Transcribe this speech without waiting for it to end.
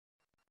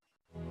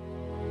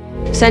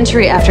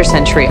Century after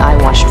century,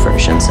 I watched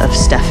versions of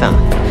Stefan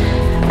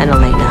and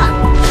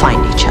Elena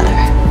find each other.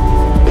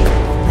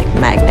 Like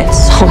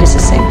magnets, always the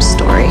same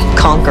story.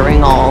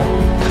 Conquering all,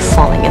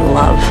 falling in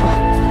love.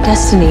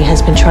 Destiny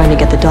has been trying to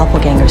get the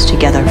doppelgangers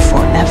together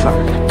forever.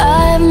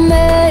 I've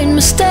made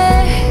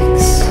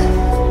mistakes,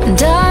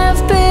 and I